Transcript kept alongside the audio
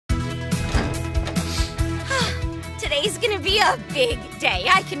Today's gonna be a big day.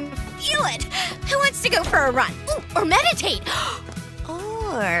 I can feel it. Who wants to go for a run? Ooh, or meditate?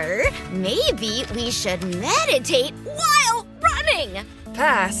 Or maybe we should meditate while running.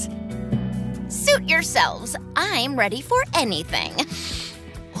 Pass. Suit yourselves. I'm ready for anything.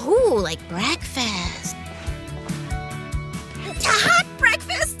 Ooh, like breakfast. Hot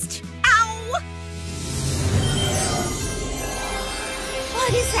breakfast! Ow!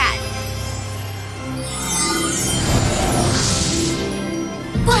 What is that?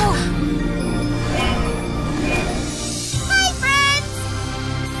 Whoa! Hi, friends!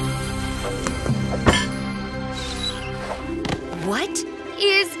 What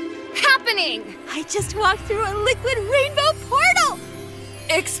is happening? I just walked through a liquid rainbow portal!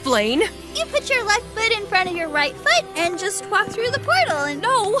 Explain. You put your left foot in front of your right foot and just walk through the portal and...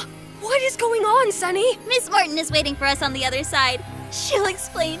 No! What is going on, Sunny? Miss Morton is waiting for us on the other side. She'll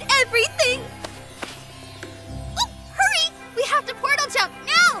explain everything. Oh, hurry! We have to portal jump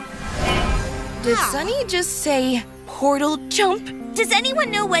now! Did Sunny just say portal jump? Does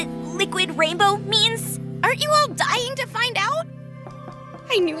anyone know what liquid rainbow means? Aren't you all dying to find out?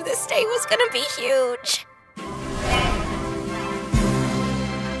 I knew this day was gonna be huge.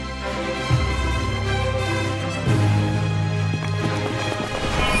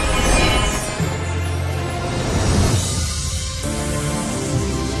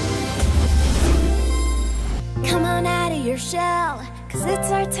 Come on out of your shell, 'cause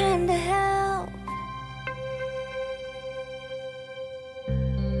it's our time to help.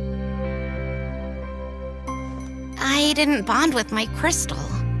 I didn't bond with my crystal.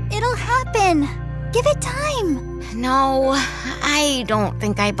 It'll happen. Give it time. No, I don't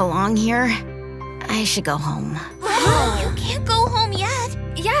think I belong here. I should go home. You can't go home yet.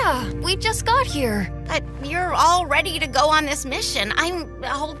 Yeah, we just got here. But you're all ready to go on this mission. I'm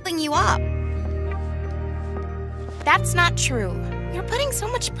holding you up. That's not true. You're putting so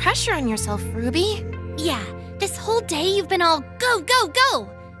much pressure on yourself, Ruby. Yeah, this whole day you've been all go, go, go.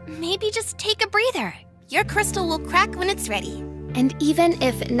 Maybe just take a breather. Your crystal will crack when it's ready. And even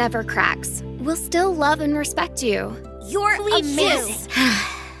if it never cracks, we'll still love and respect you. You're amazing.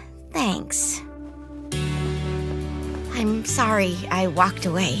 Thanks. I'm sorry I walked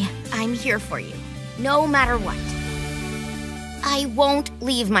away. I'm here for you, no matter what. I won't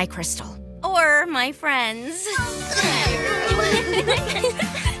leave my crystal. Or my friends.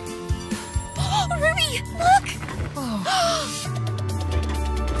 Ruby, look!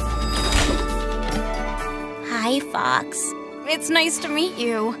 Hi, Fox. It's nice to meet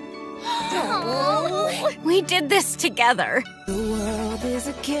you. We did this together. The world is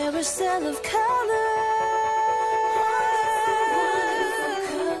a carousel of color.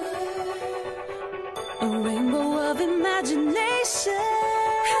 A rainbow of imagination.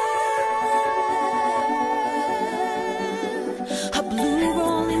 A blue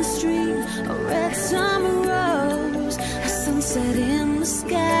rolling stream, a red summer rose, a sunset in the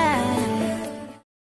sky.